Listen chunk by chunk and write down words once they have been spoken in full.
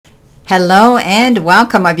Hello and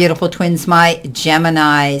welcome, my beautiful twins, my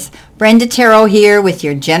Geminis. Brenda Taro here with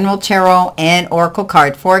your general tarot and oracle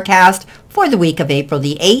card forecast for the week of April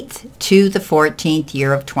the 8th to the 14th,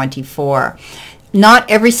 year of 24.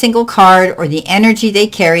 Not every single card or the energy they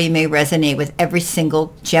carry may resonate with every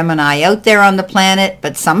single Gemini out there on the planet,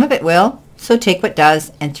 but some of it will. So take what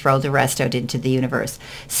does and throw the rest out into the universe.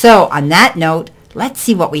 So on that note, let's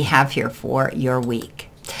see what we have here for your week.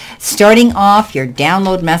 Starting off, your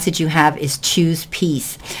download message you have is choose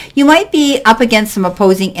peace. You might be up against some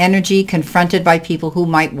opposing energy, confronted by people who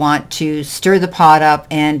might want to stir the pot up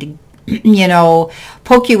and,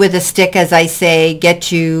 poke you with a stick, as I say,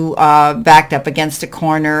 get you backed up against a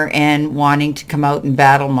corner and wanting to come out in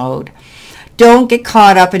battle mode. Don't get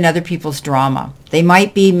caught up in other people's drama. They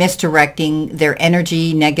might be misdirecting their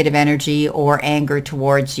energy, negative energy, or anger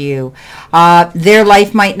towards you. Their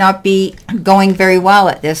life might not be going very well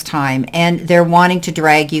at this time, and they're wanting to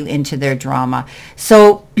drag you into their drama.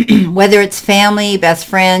 So whether it's family, best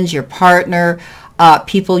friends, your partner,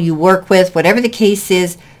 people you work with, whatever the case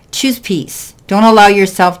is, choose peace. Don't allow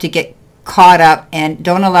yourself to get caught up, and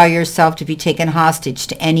don't allow yourself to be taken hostage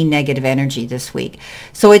to any negative energy this week.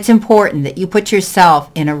 So it's important that you put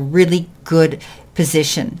yourself in a really good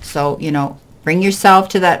position. So, bring yourself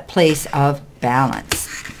to that place of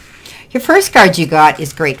balance. Your first card you got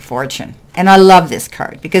is Great Fortune. And I love this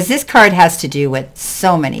card because this card has to do with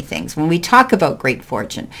so many things. When we talk about great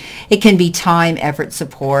fortune, it can be time, effort,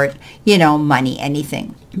 support, money,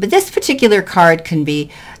 anything. But this particular card can be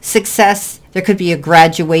success. There could be a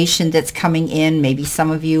graduation that's coming in. Maybe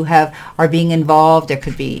some of you are being involved. There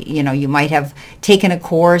could be, you might have taken a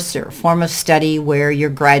course or a form of study where you're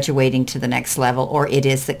graduating to the next level, or it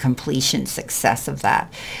is the completion success of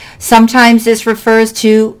that. Sometimes this refers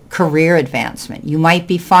to career advancement. You might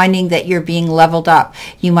be finding that you're being leveled up.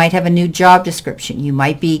 You might have a new job description. You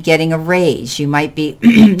might be getting a raise. You might be,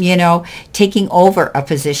 taking over a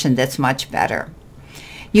position that's much better.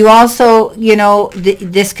 You also,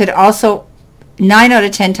 this could also, 9 out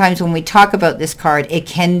of 10 times when we talk about this card, it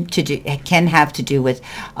can have to do with,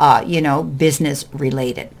 business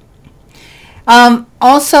related.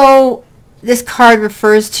 Also, this card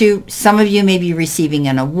refers to some of you may be receiving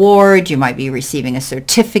an award, you might be receiving a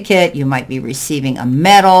certificate, you might be receiving a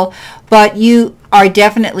medal, but you are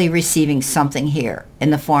definitely receiving something here in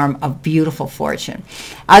the form of beautiful fortune.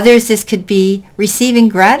 Others, this could be receiving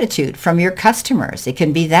gratitude from your customers. It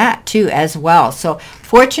can be that too as well. So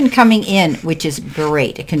fortune coming in, which is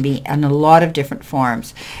great. It can be in a lot of different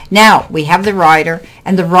forms. Now we have the rider,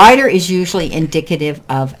 and the rider is usually indicative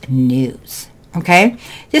of news. Okay,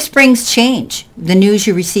 this brings change. The news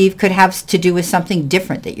you receive could have to do with something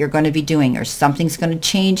different that you're going to be doing, or something's going to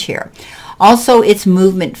change here. Also, it's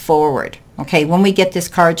movement forward. Okay, when we get this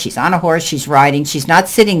card, she's on a horse, she's riding, she's not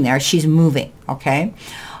sitting there, she's moving. Okay,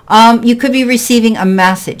 you could be receiving a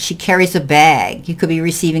message. She carries a bag. You could be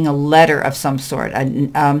receiving a letter of some sort,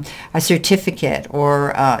 a certificate,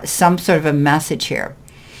 or some sort of a message here.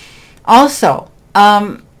 Also,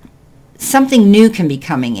 something new can be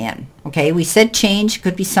coming in. Okay, we said change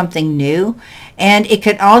could be something new, and it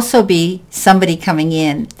could also be somebody coming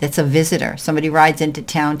in that's a visitor. Somebody rides into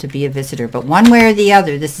town to be a visitor, but one way or the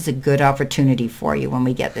other, this is a good opportunity for you when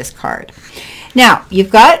we get this card. Now, you've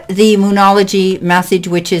got the Moonology message,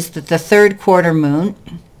 which is the third quarter moon,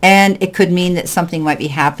 and it could mean that something might be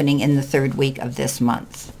happening in the third week of this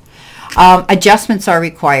month. Adjustments are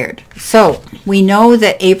required. So we know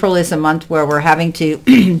that April is a month where we're having to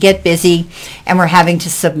get busy, and we're having to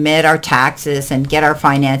submit our taxes and get our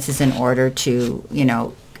finances in order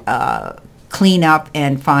to, clean up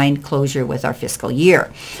and find closure with our fiscal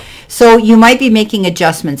year. So you might be making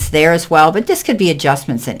adjustments there as well, but this could be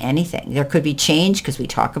adjustments in anything. There could be change, because we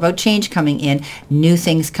talk about change coming in, new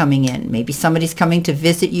things coming in. Maybe somebody's coming to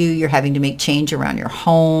visit you. You're having to make change around your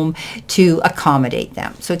home to accommodate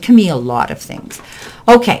them. So it can be a lot of things.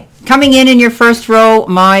 Okay, coming in your first row,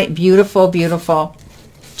 my beautiful, beautiful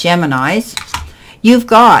Geminis. You've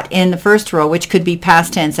got in the first row, which could be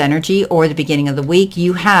past tense energy or the beginning of the week,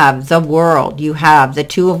 you have the World, you have the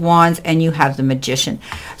Two of Wands, and you have the Magician.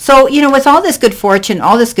 So, with all this good fortune,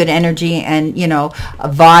 all this good energy, and, a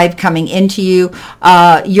vibe coming into you,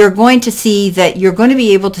 you're going to see that you're going to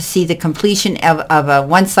be able to see the completion of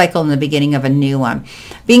one cycle and the beginning of a new one.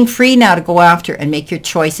 Being free now to go after and make your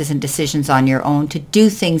choices and decisions on your own, to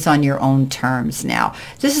do things on your own terms now.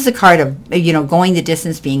 This is a card of, going the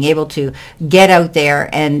distance, being able to get out there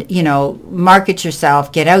and, market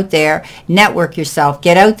yourself, get out there, network yourself,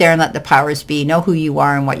 get out there and let the powers be, know who you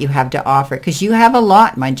are and what you have to offer, because you have a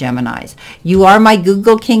lot, my Geminis. You are my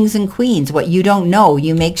Google kings and queens. What you don't know,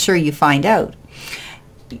 you make sure you find out.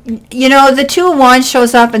 you know, the Two of Wands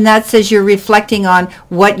shows up, and that says you're reflecting on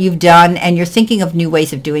what you've done and you're thinking of new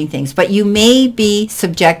ways of doing things, but you may be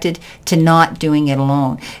subjected to not doing it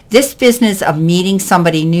alone. This business of meeting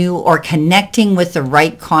somebody new or connecting with the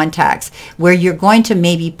right contacts, where you're going to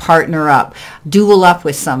maybe partner up, duel up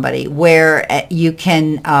with somebody, where you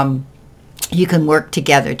can work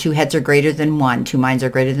together. Two heads are greater than one. Two minds are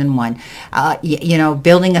greater than one. You know,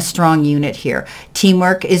 building a strong unit here.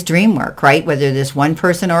 Teamwork is dream work, right? Whether there's one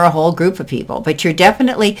person or a whole group of people. But you're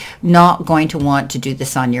definitely not going to want to do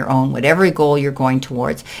this on your own. Whatever goal you're going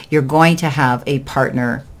towards, you're going to have a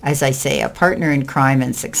partner, as I say, a partner in crime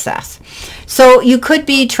and success. So you could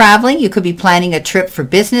be traveling, you could be planning a trip for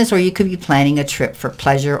business, or you could be planning a trip for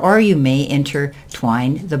pleasure, or you may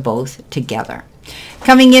intertwine the both together.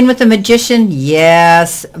 Coming in with the Magician,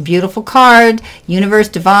 yes, beautiful card. Universe,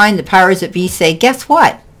 divine, the powers that be say, guess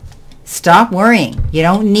what? Stop worrying. You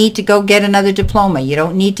don't need to go get another diploma. You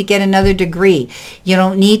don't need to get another degree. You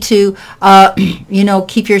don't need to, you know,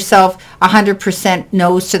 keep yourself 100%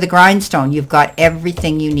 nose to the grindstone. You've got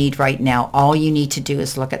everything you need right now. All you need to do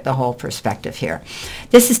is look at the whole perspective here.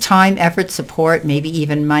 This is time, effort, support, maybe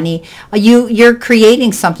even money. You're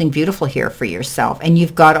creating something beautiful here for yourself, and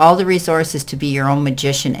you've got all the resources to be your own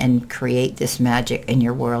magician and create this magic in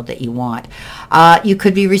your world that you want. You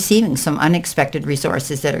could be receiving some unexpected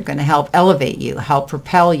resources that are going to help elevate you, help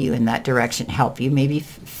propel you in that direction, help you maybe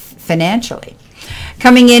financially.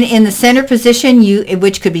 Coming in the center position,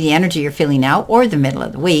 which could be the energy you're feeling now or the middle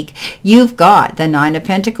of the week, you've got the Nine of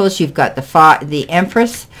Pentacles, you've got the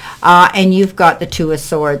Empress, and you've got the Two of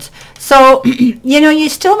Swords. So, you know, you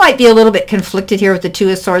still might be a little bit conflicted here with the Two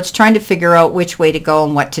of Swords, trying to figure out which way to go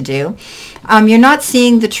and what to do. You're not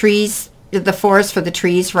seeing the trees, the forest for the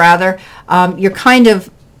trees, rather. You're kind of,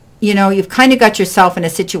 you know, you've kind of got yourself in a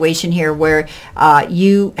situation here where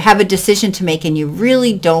you have a decision to make and you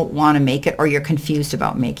really don't want to make it, or you're confused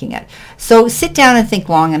about making it. So sit down and think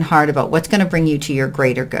long and hard about what's going to bring you to your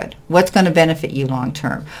greater good, what's going to benefit you long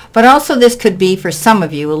term. But also this could be, for some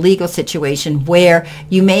of you, a legal situation where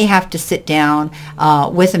you may have to sit down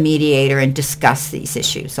with a mediator and discuss these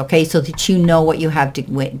issues, okay, so that you know what you have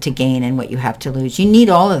to gain and what you have to lose. You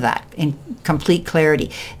need all of that in complete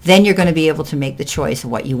clarity. Then you're going to be able to make the choice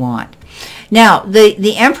of what you want. Now,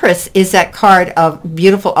 the Empress is that card of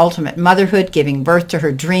beautiful ultimate motherhood, giving birth to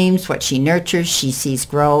her dreams. What she nurtures, she sees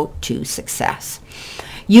grow to success.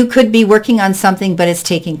 You could be working on something, but it's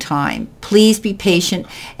taking time. Please be patient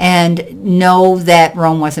and know that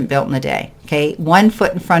Rome wasn't built in a day. Okay, one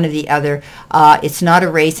foot in front of the other. It's not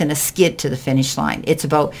a race and a skid to the finish line. It's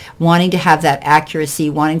about wanting to have that accuracy,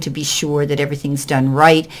 wanting to be sure that everything's done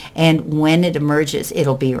right, and when it emerges,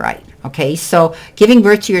 it'll be right. Okay, so giving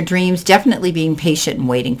birth to your dreams, definitely being patient and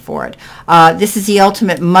waiting for it. This is the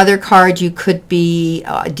ultimate mother card. You could be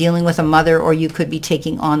dealing with a mother, or you could be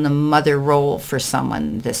taking on the mother role for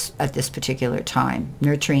someone at this particular time,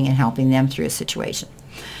 nurturing and helping them through a situation.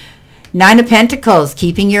 Nine of Pentacles,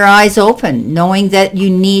 keeping your eyes open, knowing that you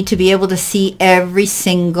need to be able to see every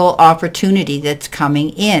single opportunity that's coming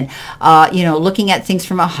in. You know, looking at things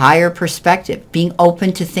from a higher perspective, being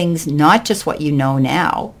open to things, not just what you know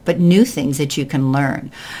now, but new things that you can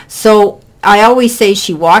learn. So I always say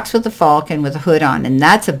she walks with a falcon with a hood on, and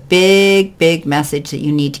that's a big, big message that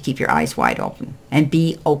you need to keep your eyes wide open and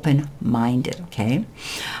be open-minded, okay?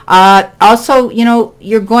 Also, you know,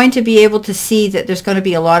 you're going to be able to see that there's going to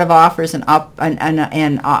be a lot of offers and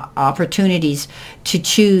opportunities to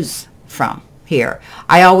choose from here.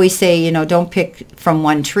 I always say, you know, don't pick from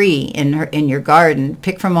one tree in your garden.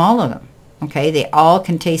 Pick from all of them, okay? They all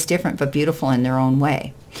can taste different but beautiful in their own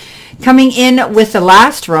way. Coming in with the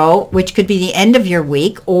last row, which could be the end of your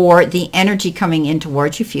week or the energy coming in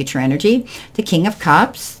towards you, future energy, the King of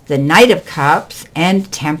Cups, the Knight of Cups,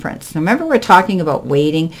 and Temperance. Now, remember, we're talking about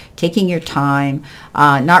waiting, taking your time,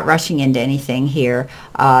 not rushing into anything here.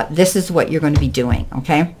 This is what you're going to be doing,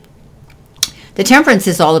 okay? The Temperance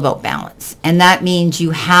is all about balance, and that means you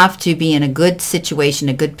have to be in a good situation,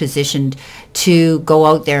 a good position to go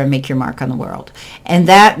out there and make your mark on the world. And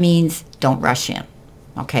that means don't rush in.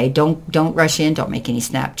 Okay, don't rush in. Don't make any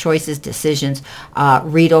snap choices, decisions.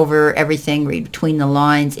 Read over everything. Read between the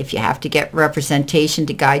lines. If you have to get representation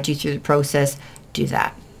to guide you through the process, do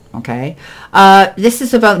that. Okay, this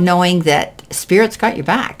is about knowing that Spirit's got your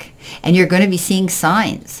back, and you're going to be seeing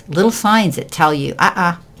signs, little signs that tell you,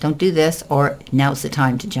 don't do this, or now's the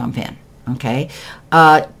time to jump in. Okay,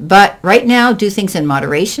 but right now, do things in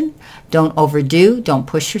moderation. Don't overdo. Don't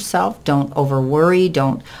push yourself. Don't over worry.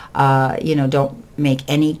 Don't don't make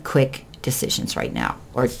any quick decisions right now,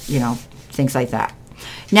 or things like that.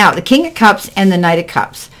 Now, the King of Cups and the Knight of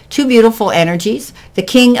Cups, Two beautiful energies. The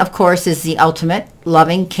king, of course, is the ultimate,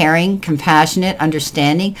 loving, caring, compassionate,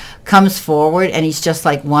 understanding, comes forward, and he's just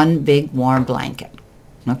like one big warm blanket.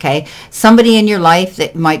 Okay, somebody in your life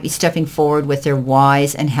that might be stepping forward with their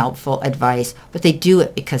wise and helpful advice, but they do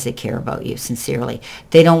it because they care about you sincerely.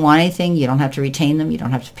 They don't want anything. You don't have to retain them. You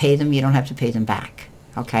don't have to pay them. You don't have to pay them back.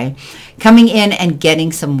 Okay, coming in and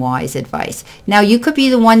getting some wise advice. Now, you could be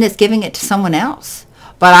the one that's giving it to someone else,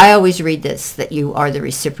 but I always read this, that you are the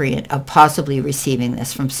recipient of possibly receiving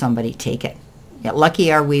this from somebody. Take it. Yeah,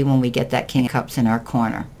 lucky are we when we get that King of Cups in our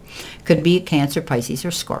corner. Could be Cancer, Pisces,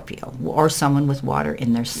 or Scorpio, or someone with water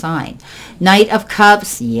in their sign. Knight of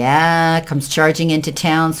Cups, yeah, comes charging into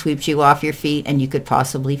town, sweeps you off your feet, and you could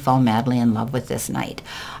possibly fall madly in love with this knight.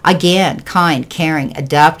 Again, kind, caring,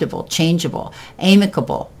 adaptable, changeable,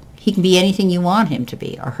 amicable. He can be anything you want him to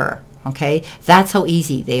be, or her. Okay, that's how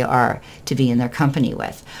easy they are to be in their company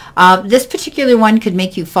with. This particular one could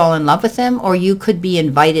make you fall in love with them, or you could be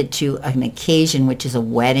invited to an occasion, which is a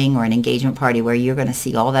wedding or an engagement party, where you're going to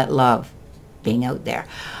see all that love being out there.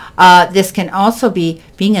 This can also be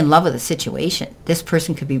being in love with a situation. This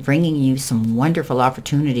person could be bringing you some wonderful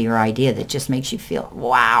opportunity or idea that just makes you feel,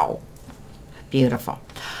 wow, beautiful.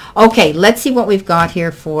 Okay, let's see what we've got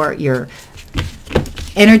here for your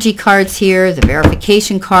energy cards here, the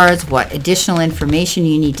verification cards, what additional information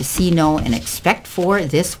you need to see, know, and expect for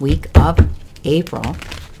this week of April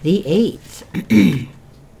the 8th.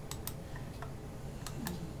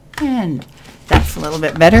 And that's a little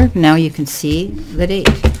bit better. Now you can see the date.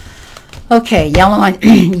 Okay, yellow on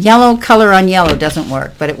yellow color on yellow doesn't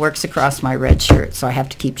work, but it works across my red shirt, so I have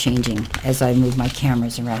to keep changing as I move my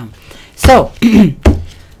cameras around. So,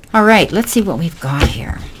 all right, let's see what we've got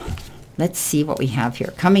here. Let's see what we have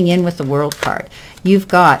here. Coming in with the World card, you've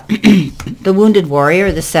got the Wounded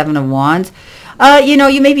Warrior, the Seven of Wands. You know,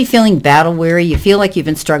 you may be feeling battle weary. You feel like you've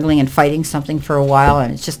been struggling and fighting something for a while,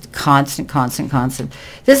 and it's just constant.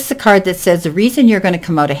 This is a card that says the reason you're going to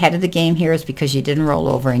come out ahead of the game here is because you didn't roll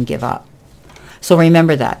over and give up. So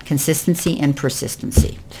remember that, consistency and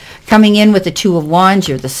persistency. Coming in with the Two of Wands,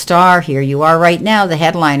 you're the star here. You are right now the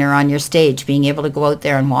headliner on your stage, being able to go out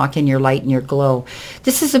there and walk in your light and your glow.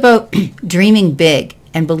 This is about dreaming big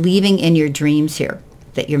and believing in your dreams here,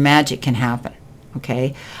 that your magic can happen,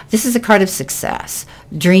 okay? This is a card of success,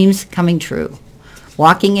 dreams coming true.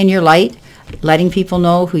 Walking in your light, letting people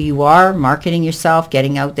know who you are, marketing yourself,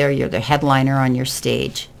 getting out there. You're the headliner on your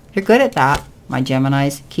stage. You're good at that, my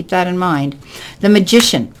Geminis. Keep that in mind. The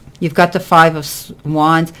Magician, you've got the Five of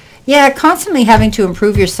Wands. Yeah, constantly having to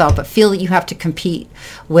improve yourself, but feel that you have to compete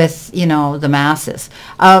with, you know, the masses.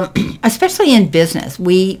 Especially in business,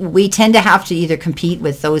 we tend to have to either compete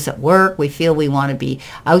with those at work. We feel we want to be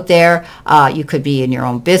out there. You could be in your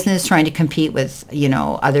own business trying to compete with, you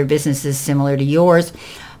know, other businesses similar to yours.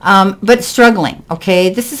 But struggling,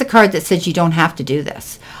 okay? This is a card that says you don't have to do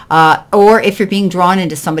this. Or if you're being drawn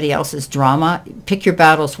into somebody else's drama, pick your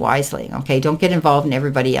battles wisely, okay? Don't get involved in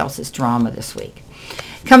everybody else's drama this week.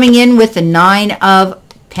 Coming in with the Nine of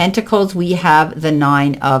Pentacles, we have the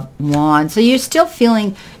Nine of Wands. So you're still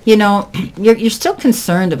feeling, you know, you're still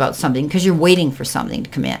concerned about something because you're waiting for something to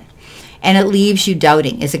come in. And it leaves you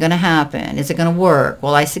doubting, is it going to happen? Is it going to work?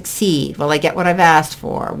 Will I succeed? Will I get what I've asked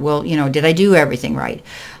for? Will, you know, did I do everything right?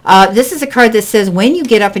 This is a card that says when you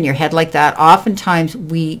get up in your head like that, oftentimes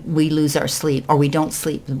we lose our sleep, or we don't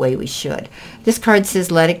sleep the way we should. This card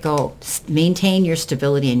says let it go. Maintain your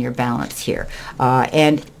stability and your balance here,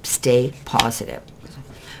 and stay positive.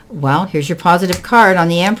 Well, here's your positive card on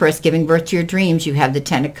the Empress, giving birth to your dreams. You have the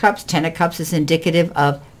Ten of Cups. Ten of Cups is indicative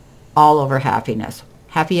of all over happiness.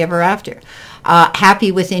 Happy ever after.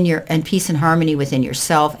 Happy within your, and peace and harmony within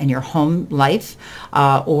yourself and your home life,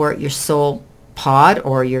 or your soul pod,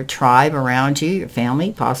 or your tribe around you, your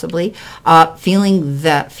family possibly.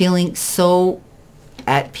 Feeling so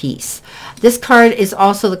at peace. This card is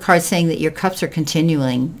also the card saying that your cups are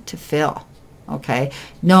continuing to fill. Okay?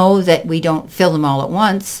 Know that we don't fill them all at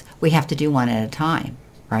once. We have to do one at a time,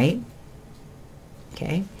 right?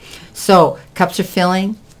 Okay? So, cups are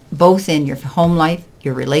filling, both in your home life,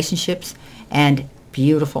 your relationships, and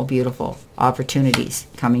beautiful, beautiful opportunities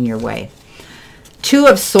coming your way. Two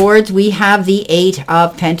of Swords, we have the Eight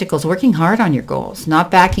of Pentacles, working hard on your goals, not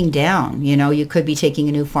backing down. You know, you could be taking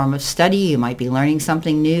a new form of study. You might be learning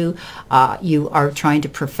something new. You are trying to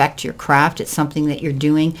perfect your craft. It's something that you're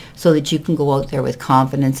doing so that you can go out there with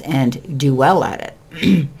confidence and do well at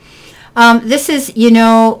it. This is, you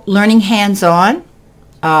know, learning hands-on.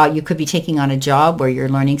 You could be taking on a job where you're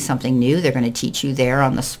learning something new. They're going to teach you there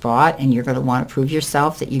on the spot, and you're going to want to prove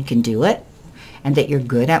yourself that you can do it. and that you're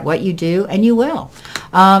good at what you do, and you will.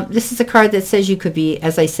 This is a card that says you could be,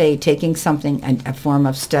 as I say, taking something, a form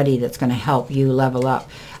of study that's going to help you level up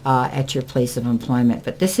at your place of employment.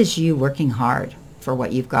 But this is you working hard for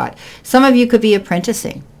what you've got. Some of you could be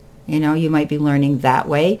apprenticing. You know, you might be learning that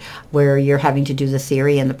way, where you're having to do the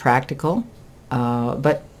theory and the practical,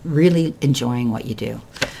 but really enjoying what you do.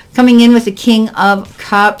 Coming in with the King of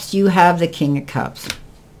Cups, you have the King of Cups.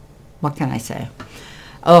 What can I say?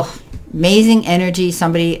 Oh, amazing energy.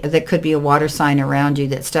 Somebody that could be a water sign around you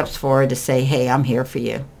that steps forward to say, hey, I'm here for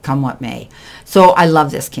you, come what may. So I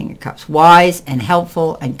love this King of Cups. Wise and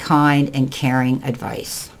helpful and kind and caring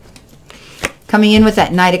advice. Coming in with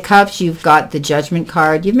that Knight of Cups, you've got the Judgment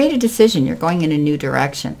card. You've made a decision. You're going in a new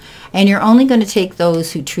direction. And you're only going to take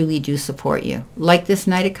those who truly do support you. Like this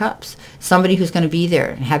Knight of Cups. Somebody who's going to be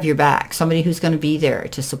there and have your back. Somebody who's going to be there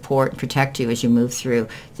to support and protect you as you move through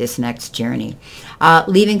this next journey.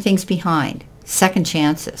 Leaving things behind. Second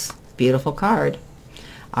chances. Beautiful card.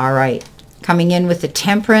 All right. Coming in with the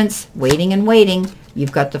Temperance, waiting and waiting.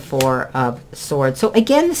 You've got the Four of Swords. So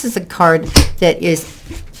again, this is a card that is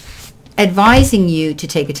advising you to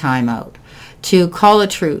take a time out, to call a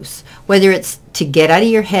truce, whether it's to get out of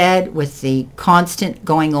your head with the constant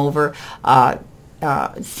going over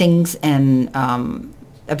things and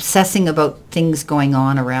obsessing about things going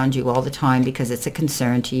on around you all the time because it's a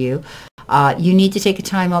concern to you. You need to take a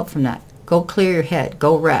time out from that. Go clear your head.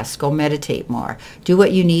 Go rest. Go meditate more. Do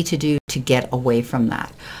what you need to do to get away from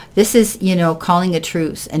that. This is, you know, calling a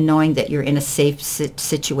truce and knowing that you're in a safe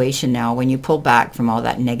situation now when you pull back from all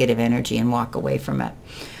that negative energy and walk away from it.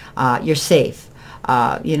 You're safe.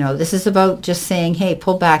 You know, this is about just saying, hey,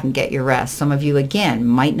 pull back and get your rest. Some of you, again,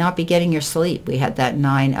 might not be getting your sleep. We had that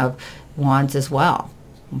Nine of Wands as well.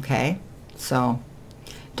 Okay? So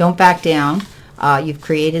don't back down. You've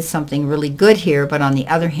created something really good here, but on the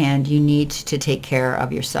other hand, you need to take care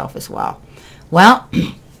of yourself as well. Well,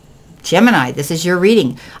 Gemini, this is your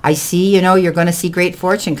reading. I see, you know, you're going to see great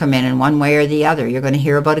fortune come in one way or the other. You're going to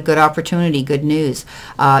hear about a good opportunity, good news.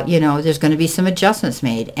 You know, there's going to be some adjustments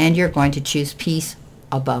made, and you're going to choose peace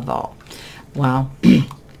above all. Well,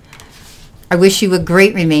 I wish you a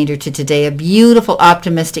great remainder to today, a beautiful,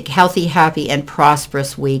 optimistic, healthy, happy, and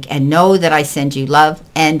prosperous week. And know that I send you love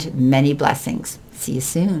and many blessings. See you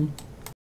soon.